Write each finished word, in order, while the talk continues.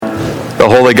The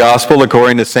Holy Gospel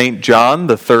according to St. John,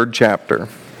 the 3rd chapter.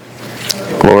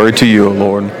 Glory to you, O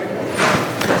Lord.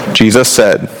 Jesus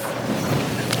said,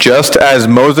 "Just as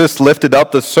Moses lifted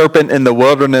up the serpent in the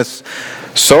wilderness,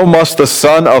 so must the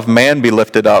Son of Man be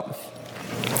lifted up,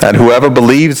 that whoever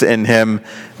believes in him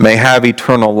may have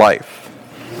eternal life.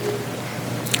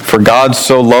 For God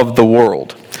so loved the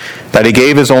world, that he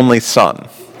gave his only Son,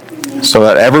 so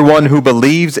that everyone who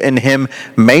believes in him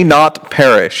may not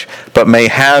perish, but may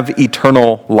have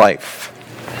eternal life.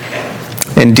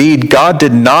 Indeed, God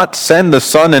did not send the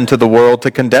Son into the world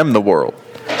to condemn the world,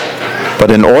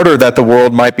 but in order that the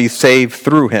world might be saved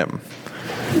through him.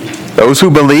 Those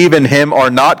who believe in him are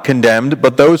not condemned,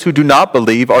 but those who do not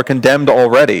believe are condemned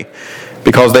already,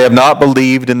 because they have not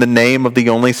believed in the name of the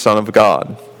only Son of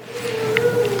God.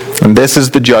 And this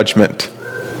is the judgment,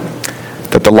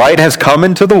 that the light has come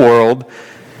into the world,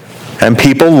 and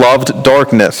people loved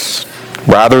darkness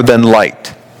rather than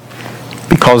light,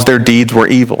 because their deeds were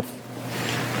evil.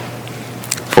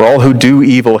 For all who do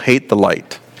evil hate the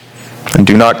light, and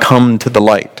do not come to the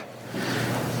light,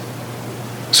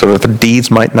 so that their deeds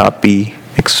might not be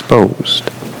exposed.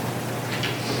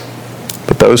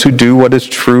 But those who do what is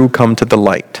true come to the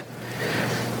light,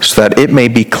 so that it may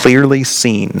be clearly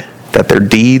seen that their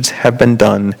deeds have been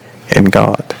done in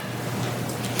God."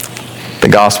 The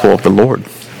Gospel of the Lord.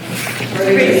 You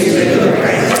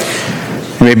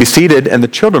may be seated, and the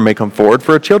children may come forward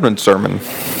for a children's sermon.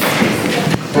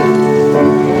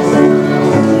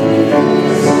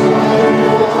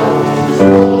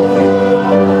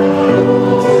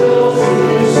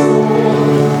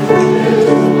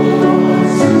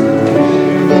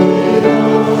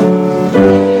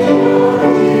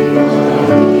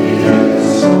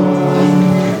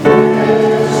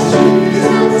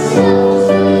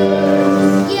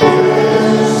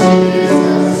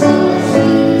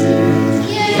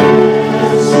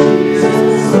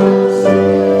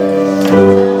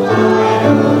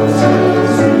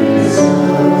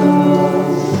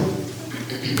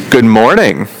 Good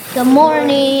morning. Good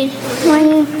morning.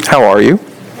 Morning. How are you?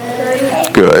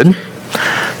 Good.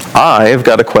 I've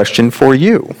got a question for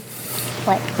you.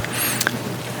 What?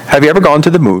 Have you ever gone to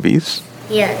the movies?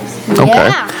 Yes. Okay.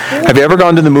 Yeah. Have you ever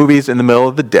gone to the movies in the middle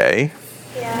of the day?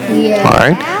 Yeah. All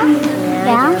right.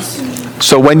 Yeah.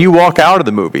 So when you walk out of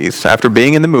the movies, after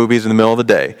being in the movies in the middle of the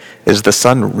day, is the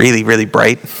sun really, really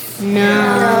bright?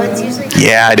 No. It's usually.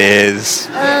 Yeah, it is.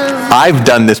 I've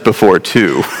done this before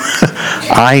too.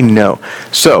 I know.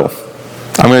 So,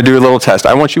 I'm going to do a little test.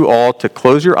 I want you all to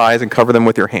close your eyes and cover them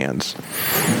with your hands.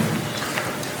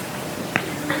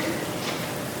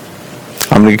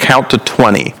 I'm going to count to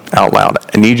 20 out loud.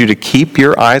 I need you to keep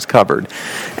your eyes covered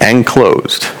and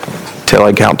closed till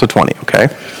I count to 20, okay?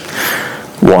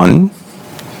 1,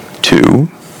 2,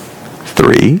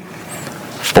 3,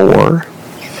 4,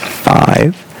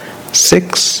 5,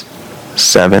 6,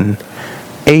 7,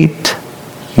 8,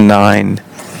 9,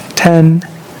 10,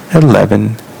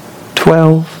 11,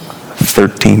 12,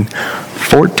 13,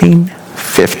 14,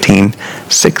 15,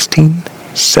 16,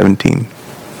 17,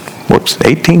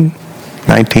 18,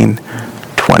 19,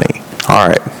 20. All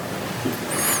right.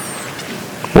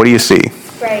 What do you see?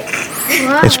 Bright.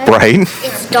 It's bright.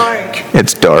 It's dark.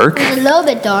 It's dark. It's a little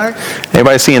bit dark.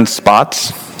 Anybody seeing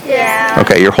spots? Yeah.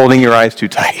 Okay, you're holding your eyes too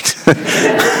tight.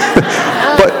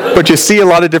 But you see a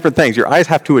lot of different things. Your eyes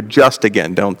have to adjust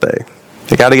again, don't they?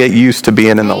 They got to get used to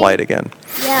being in the light again.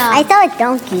 Yeah. I saw a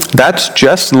donkey. That's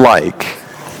just like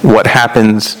what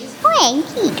happens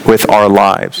with our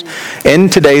lives. In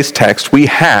today's text, we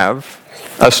have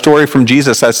a story from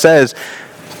Jesus that says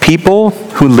people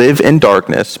who live in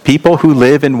darkness, people who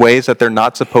live in ways that they're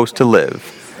not supposed to live,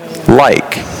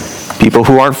 like people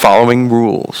who aren't following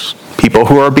rules, people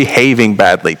who are behaving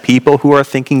badly, people who are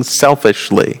thinking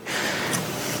selfishly,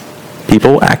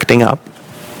 people acting up.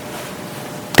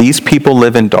 These people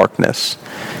live in darkness.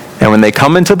 And when they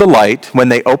come into the light, when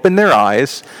they open their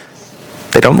eyes,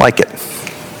 they don't like it.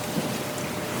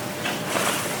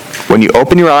 When you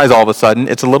open your eyes all of a sudden,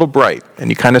 it's a little bright, and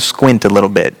you kind of squint a little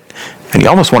bit. And you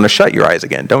almost want to shut your eyes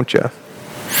again, don't you?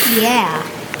 Yeah.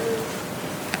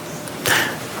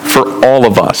 For all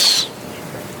of us,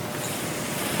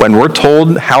 when we're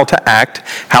told how to act,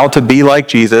 how to be like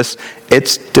Jesus,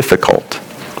 it's difficult.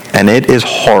 And it is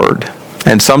hard.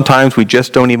 And sometimes we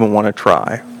just don't even want to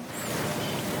try.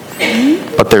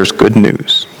 But there's good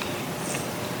news.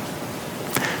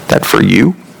 That for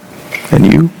you, and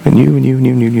you, and you, and you, and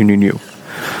you, and you, and you,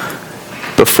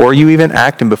 before you even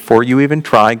act and before you even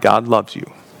try, God loves you.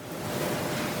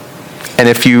 And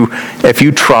if you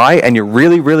try and you're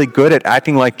really, really good at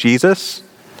acting like Jesus,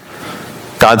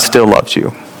 God still loves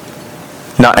you.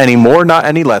 Not any more, not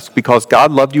any less, because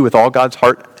God loved you with all God's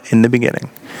heart in the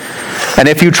beginning. And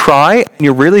if you try and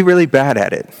you're really, really bad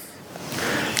at it,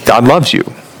 God loves you.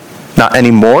 Not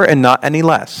any more and not any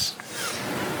less.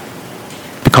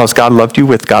 Because God loved you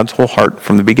with God's whole heart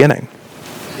from the beginning.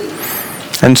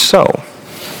 And so,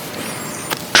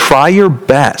 try your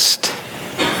best.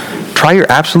 Try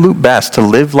your absolute best to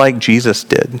live like Jesus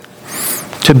did.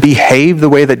 To behave the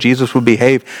way that Jesus would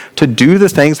behave. To do the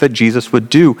things that Jesus would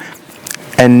do.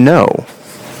 And know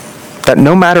that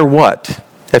no matter what,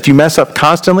 if you mess up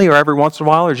constantly or every once in a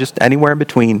while or just anywhere in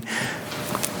between,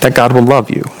 that God will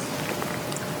love you.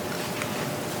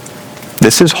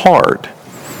 This is hard,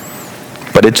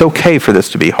 but it's okay for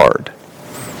this to be hard.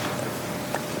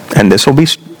 And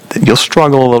you'll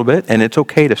struggle a little bit, and it's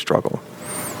okay to struggle.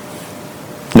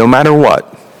 No matter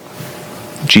what,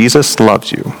 Jesus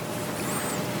loves you.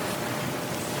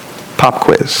 Pop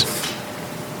quiz.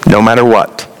 No matter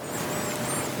what.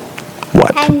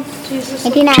 What?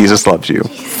 Jesus loves you.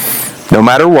 No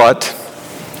matter what.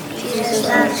 Jesus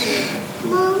loves you.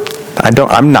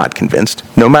 I'm not convinced.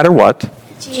 No matter what.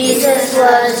 Jesus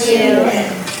loves you.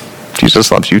 Jesus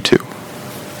loves you too.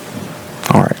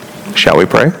 All right. Shall we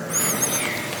pray?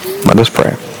 Let us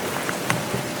pray.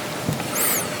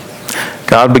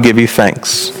 God, we give you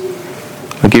thanks.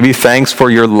 We give you thanks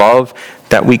for your love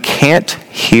that we can't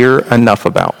hear enough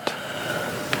about.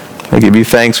 We give you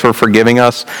thanks for forgiving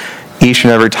us each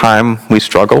and every time we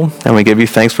struggle, and we give you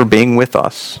thanks for being with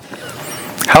us.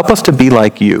 Help us to be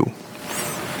like you.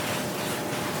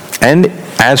 And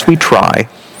as we try,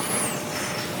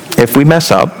 if we mess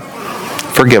up,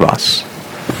 forgive us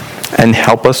and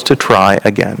help us to try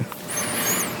again.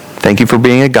 Thank you for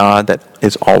being a God that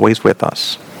is always with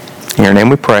us. In your name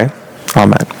we pray.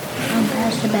 Amen.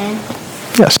 Pastor Ben.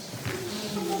 Yes.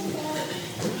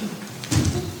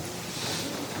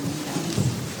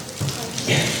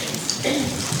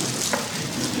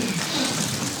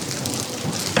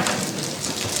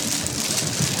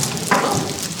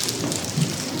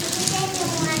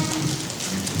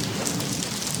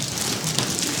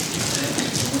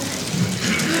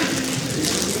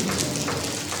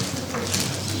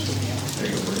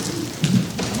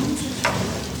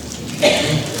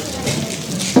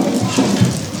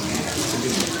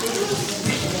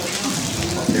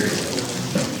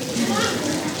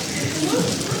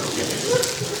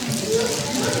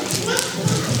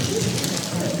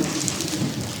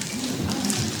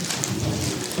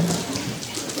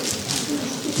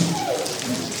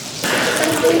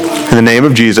 In the name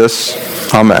of Jesus,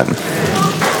 amen.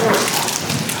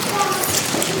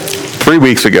 3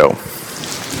 weeks ago,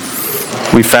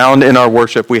 we found in our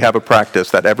worship we have a practice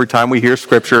that every time we hear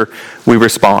Scripture, we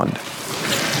respond.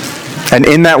 And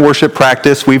in that worship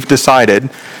practice, I've decided,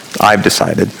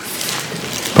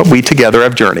 but we together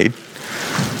have journeyed,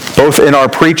 both in our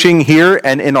preaching here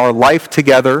and in our life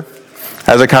together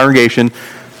as a congregation,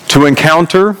 to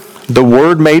encounter the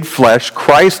Word made flesh,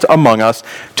 Christ among us,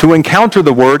 to encounter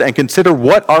the Word and consider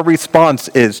what our response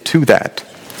is to that.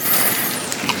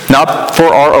 Not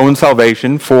for our own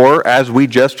salvation, for, as we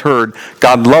just heard,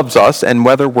 God loves us, and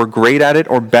whether we're great at it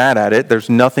or bad at it, there's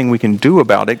nothing we can do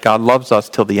about it. God loves us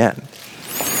till the end.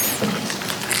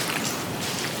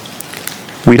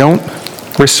 We don't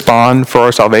respond for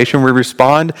our salvation. We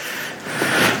respond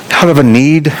out of a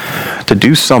need to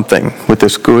do something with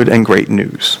this good and great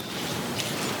news.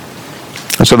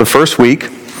 And so the first week,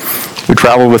 we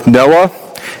traveled with Noah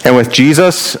and with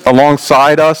Jesus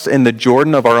alongside us in the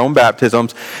Jordan of our own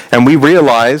baptisms, and we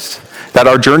realized that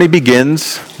our journey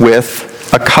begins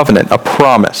with a covenant, a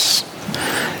promise.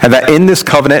 And that in this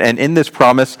covenant and in this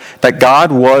promise, that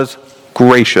God was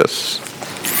gracious.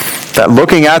 That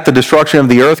looking at the destruction of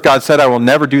the earth, God said, I will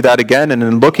never do that again. And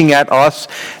in looking at us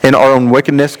in our own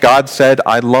wickedness, God said,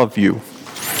 I love you.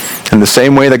 In the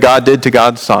same way that God did to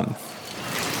God's Son.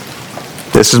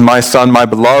 This is my Son, my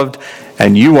beloved,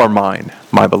 and you are mine,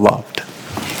 my beloved.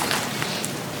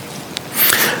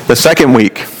 The second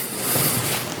week,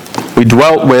 we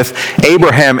dwelt with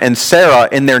Abraham and Sarah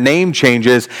in their name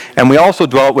changes, and we also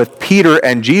dwelt with Peter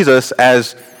and Jesus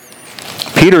as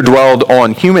Peter dwelled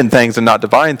on human things and not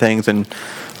divine things and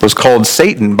was called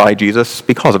Satan by Jesus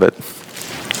because of it.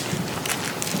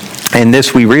 And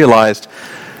this we realized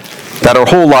that our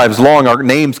whole lives long, our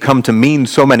names come to mean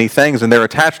so many things, and they're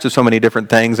attached to so many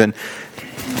different things, and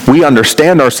we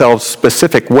understand ourselves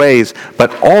specific ways,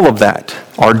 but all of that,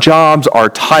 our jobs, our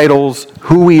titles,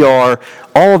 who we are,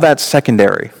 all of that's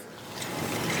secondary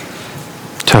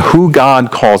to who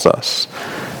God calls us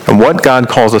and what God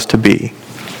calls us to be.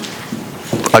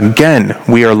 Again,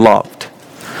 we are loved.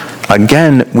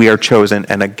 Again, we are chosen,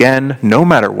 and again, no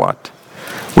matter what,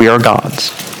 We are God's.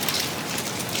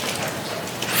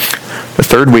 The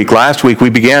third week, last week, we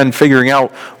began figuring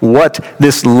out what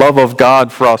this love of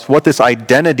God for us, what this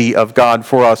identity of God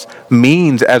for us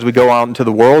means as we go out into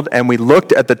the world. And we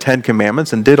looked at the Ten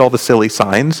Commandments and did all the silly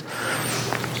signs.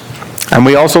 And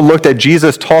we also looked at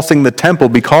Jesus tossing the temple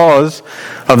because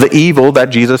of the evil that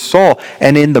Jesus saw.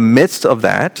 And in the midst of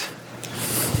that,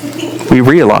 we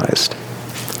realized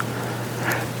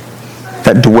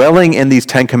that dwelling in these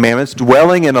Ten Commandments,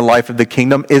 dwelling in a life of the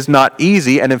kingdom is not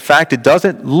easy, and in fact, it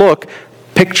doesn't look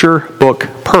picture book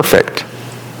perfect.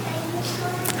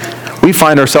 We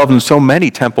find ourselves in so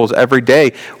many temples every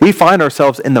day. We find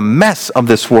ourselves in the mess of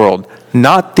this world,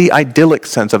 not the idyllic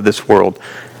sense of this world.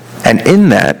 And in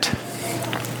that,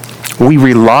 we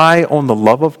rely on the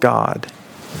love of God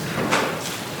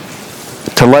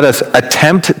to let us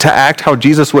attempt to act how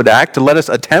Jesus would act, to let us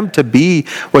attempt to be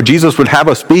what Jesus would have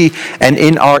us be. And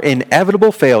in our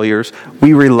inevitable failures,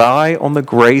 we rely on the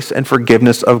grace and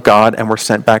forgiveness of God, and we're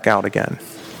sent back out again.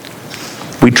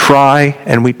 We try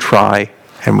and we try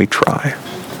and we try.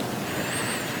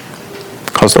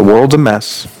 Because the world's a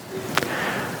mess,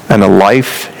 and a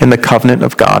life in the covenant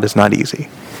of God is not easy.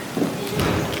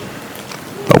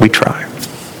 But we try.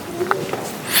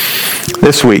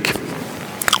 This week,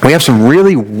 we have some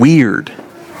really weird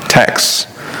texts.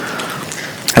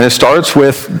 And it starts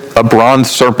with a bronze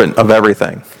serpent of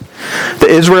everything. The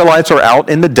Israelites are out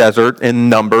in the desert in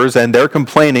numbers, and they're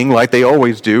complaining, like they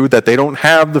always do, that they don't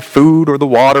have the food or the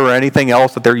water or anything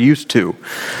else that they're used to.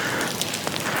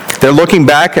 They're looking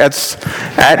back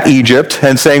at Egypt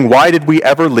and saying, why did we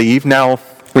ever leave? Now,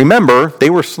 remember,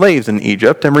 they were slaves in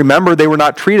Egypt, and remember, they were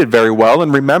not treated very well,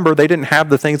 and remember, they didn't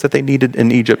have the things that they needed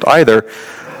in Egypt either.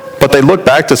 But they look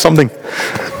back to something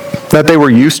that they were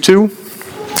used to,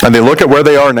 and they look at where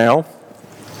they are now.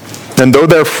 And though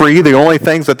they're free, the only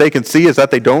things that they can see is that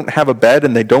they don't have a bed,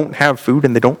 and they don't have food,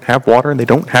 and they don't have water, and they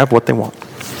don't have what they want.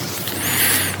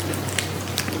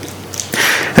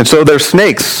 And so there's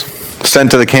snakes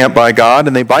sent to the camp by God,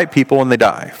 and they bite people and they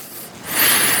die.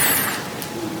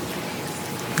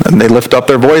 And they lift up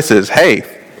their voices. Hey,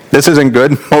 this isn't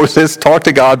good. Moses, talk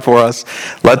to God for us.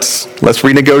 Let's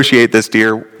renegotiate this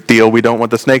deal. We don't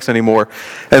want the snakes anymore.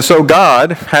 And so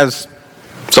God has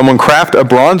someone craft a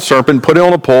bronze serpent, put it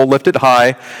on a pole, lift it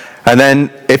high, and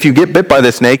then if you get bit by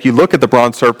the snake, you look at the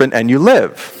bronze serpent and you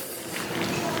live.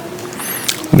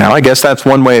 Now, I guess that's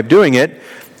one way of doing it.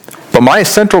 But my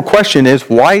central question is,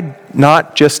 why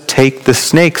not just take the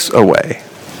snakes away?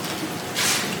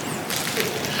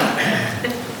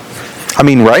 I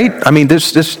mean, right? I mean,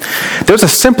 there's a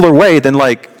simpler way than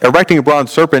like erecting a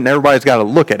bronze serpent and everybody's got to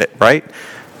look at it, right?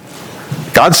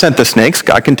 God sent the snakes.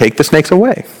 God can take the snakes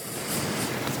away.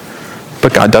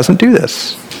 But God doesn't do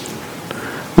this.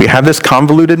 We have this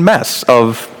convoluted mess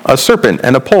of a serpent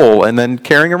and a pole and then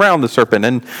carrying around the serpent.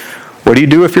 And what do you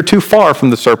do if you're too far from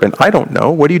the serpent? I don't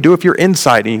know. What do you do if you're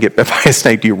inside and you get bit by a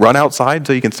snake? Do you run outside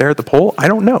so you can stare at the pole? I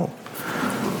don't know.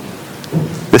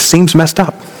 This seems messed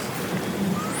up.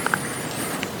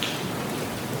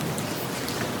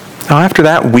 Now, after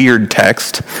that weird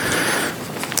text,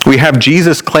 we have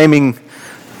Jesus claiming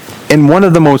in one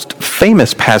of the most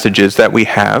famous passages that we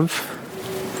have,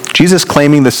 Jesus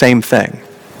claiming the same thing.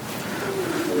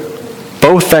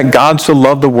 Both that God so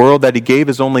loved the world that he gave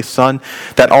his only Son,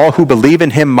 that all who believe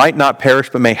in him might not perish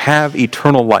but may have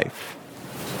eternal life.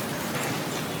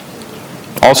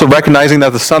 Also recognizing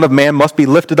that the Son of Man must be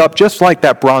lifted up just like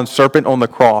that bronze serpent on the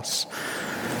cross.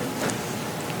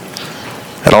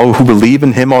 That all who believe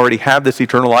in him already have this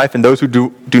eternal life, and those who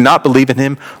do not believe in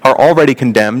him are already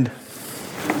condemned.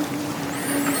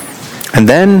 And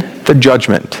then the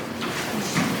judgment.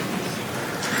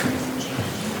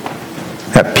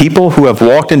 That people who have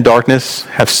walked in darkness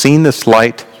have seen this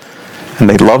light, and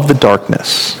they love the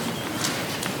darkness.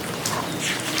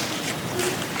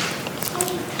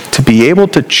 To be able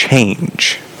to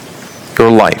change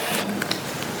your life,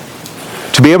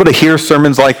 to be able to hear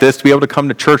sermons like this, to be able to come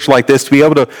to church like this, to be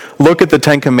able to look at the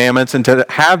Ten Commandments and to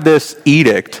have this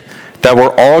edict that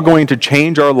we're all going to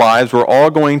change our lives, we're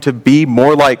all going to be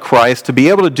more like Christ, to be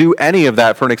able to do any of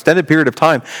that for an extended period of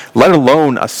time, let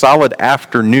alone a solid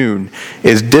afternoon,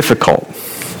 is difficult.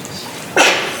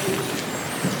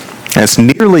 And it's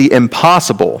nearly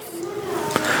impossible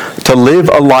to live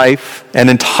a life, an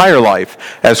entire life,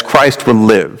 as Christ would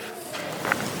live.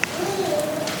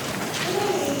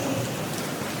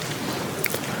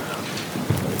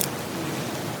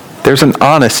 There's an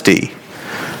honesty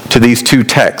to these two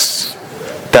texts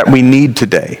that we need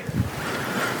today.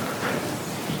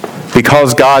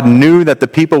 Because God knew that the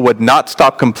people would not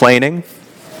stop complaining,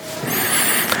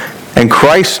 and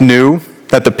Christ knew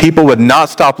that the people would not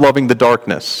stop loving the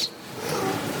darkness.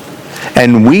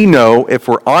 And we know, if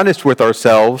we're honest with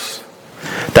ourselves,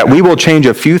 that we will change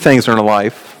a few things in our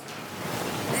life,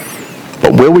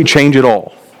 but will we change it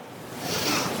all?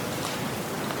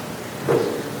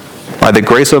 By the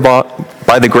grace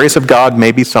of God,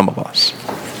 maybe some of us.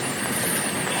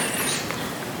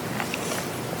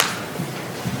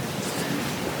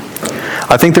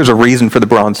 I think there's a reason for the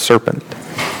bronze serpent.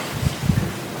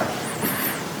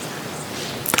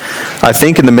 I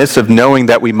think in the midst of knowing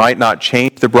that we might not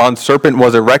change, the bronze serpent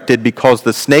was erected because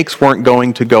the snakes weren't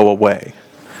going to go away.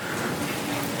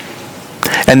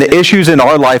 And the issues in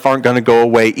our life aren't going to go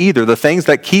away either. The things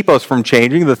that keep us from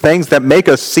changing, the things that make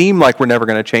us seem like we're never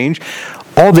going to change,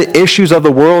 all the issues of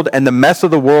the world and the mess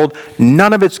of the world,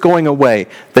 none of it's going away.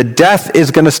 The death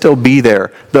is going to still be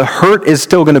there. The hurt is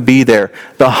still going to be there.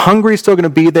 The hungry is still going to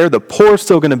be there. The poor is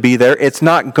still going to be there. It's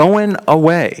not going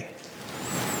away.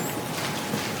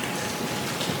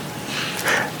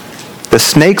 The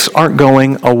snakes aren't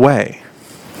going away.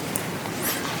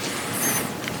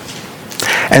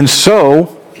 And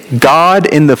so, God,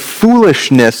 in the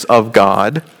foolishness of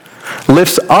God,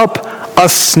 lifts up a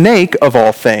snake of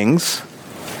all things,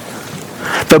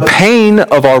 the pain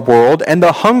of our world and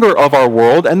the hunger of our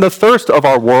world and the thirst of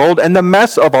our world and the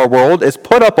mess of our world is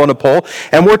put up on a pole,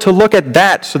 and we're to look at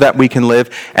that so that we can live.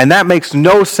 And that makes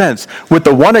no sense, with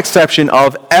the one exception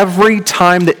of every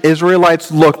time the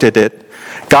Israelites looked at it,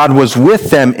 God was with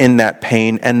them in that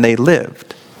pain and they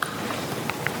lived.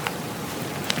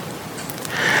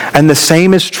 And the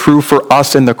same is true for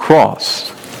us in the cross.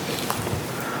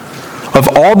 Of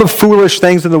all the foolish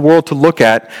things in the world to look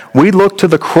at, we look to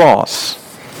the cross.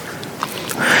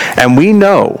 And we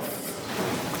know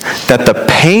that the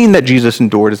pain that Jesus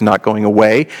endured is not going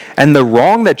away, and the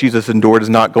wrong that Jesus endured is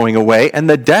not going away, and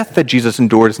the death that Jesus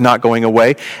endured is not going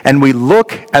away. And we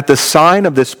look at the sign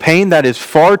of this pain that is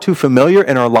far too familiar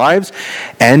in our lives,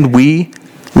 and we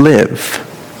live.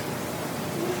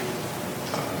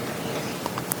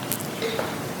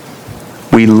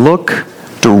 We look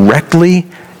directly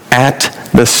at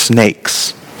the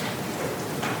snakes.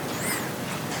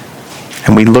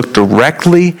 And we look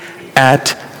directly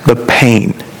at the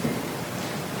pain.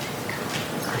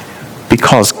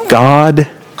 Because God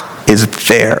is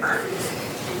there.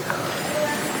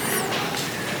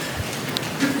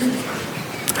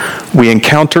 We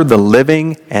encounter the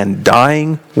living and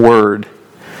dying Word,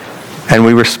 and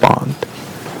we respond.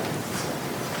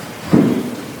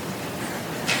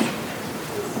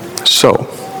 So,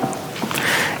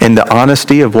 in the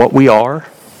honesty of what we are,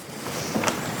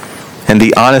 and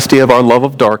the honesty of our love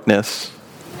of darkness,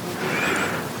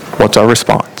 what's our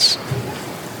response?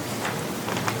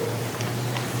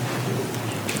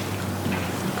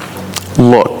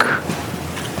 Look.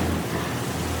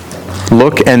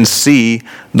 Look and see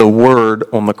the Word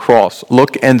on the cross.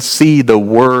 Look and see the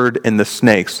Word in the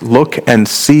snakes. Look and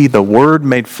see the Word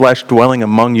made flesh dwelling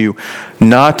among you,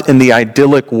 not in the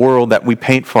idyllic world that we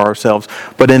paint for ourselves,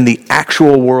 but in the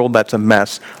actual world that's a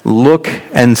mess. Look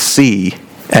and see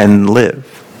and live.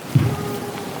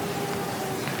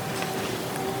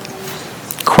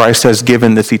 Christ has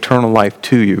given this eternal life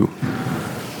to you.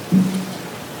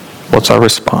 What's our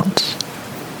response?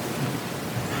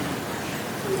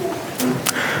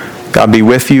 God be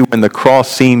with you when the cross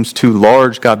seems too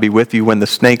large. God be with you when the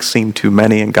snakes seem too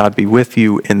many. And God be with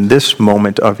you in this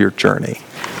moment of your journey,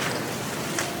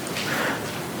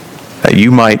 that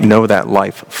you might know that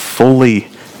life fully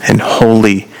and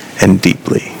wholly and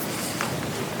deeply.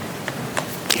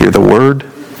 Hear the Word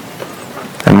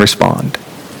and respond.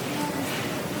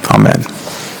 Amen.